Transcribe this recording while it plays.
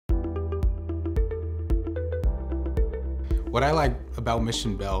What I like about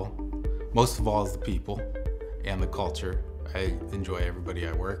Mission Bell, most of all, is the people and the culture. I enjoy everybody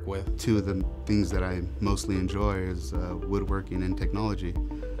I work with. Two of the things that I mostly enjoy is woodworking and technology.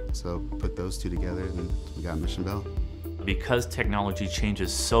 So put those two together and we got Mission Bell. Because technology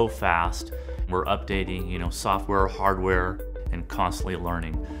changes so fast, we're updating, software, hardware, and constantly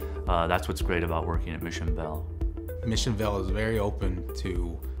learning. That's what's great about working at Mission Bell. Mission Bell is very open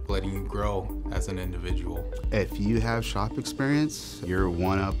to letting you grow as an individual. If you have shop experience, you're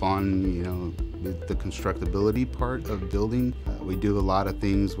one up on, the constructability part of building. We do a lot of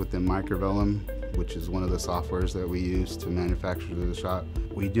things within Microvellum, which is one of the softwares that we use to manufacture the shop.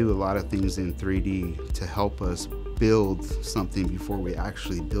 We do a lot of things in 3D to help us build something before we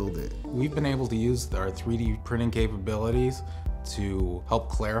actually build it. We've been able to use our 3D printing capabilities to help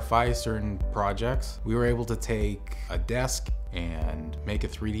clarify certain projects. We were able to take a desk and make a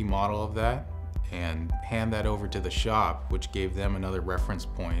 3D model of that and hand that over to the shop, which gave them another reference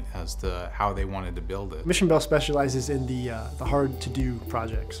point as to how they wanted to build it. Mission Bell specializes in the hard-to-do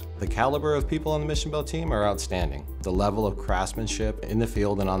projects. The caliber of people on the Mission Bell team are outstanding. The level of craftsmanship in the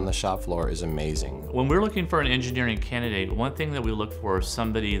field and on the shop floor is amazing. When we're looking for an engineering candidate, one thing that we look for is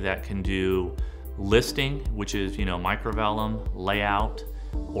somebody that can do listing, which is, Microvellum, layout,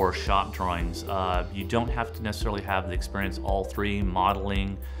 or shop drawings. You don't have to necessarily have the experience all three,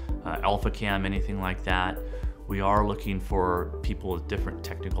 modeling, AlphaCam, anything like that. We are looking for people with different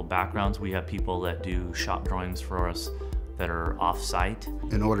technical backgrounds. We have people that do shop drawings for us that are off-site.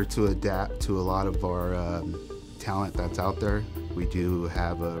 In order to adapt to a lot of our talent that's out there, we do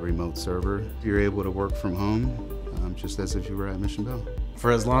have a remote server. You're able to work from home, just as if you were at Mission Bell.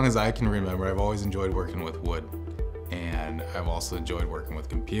 For as long as I can remember, I've always enjoyed working with wood. And I've also enjoyed working with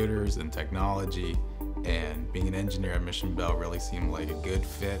computers and technology, and being an engineer at Mission Bell really seemed like a good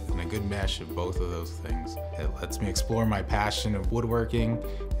fit and a good mesh of both of those things. It lets me explore my passion of woodworking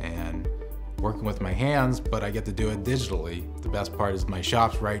and working with my hands, but I get to do it digitally. The best part is my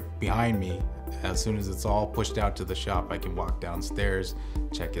shop's right behind me. As soon as it's all pushed out to the shop, I can walk downstairs,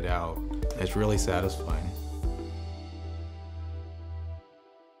 check it out. It's really satisfying.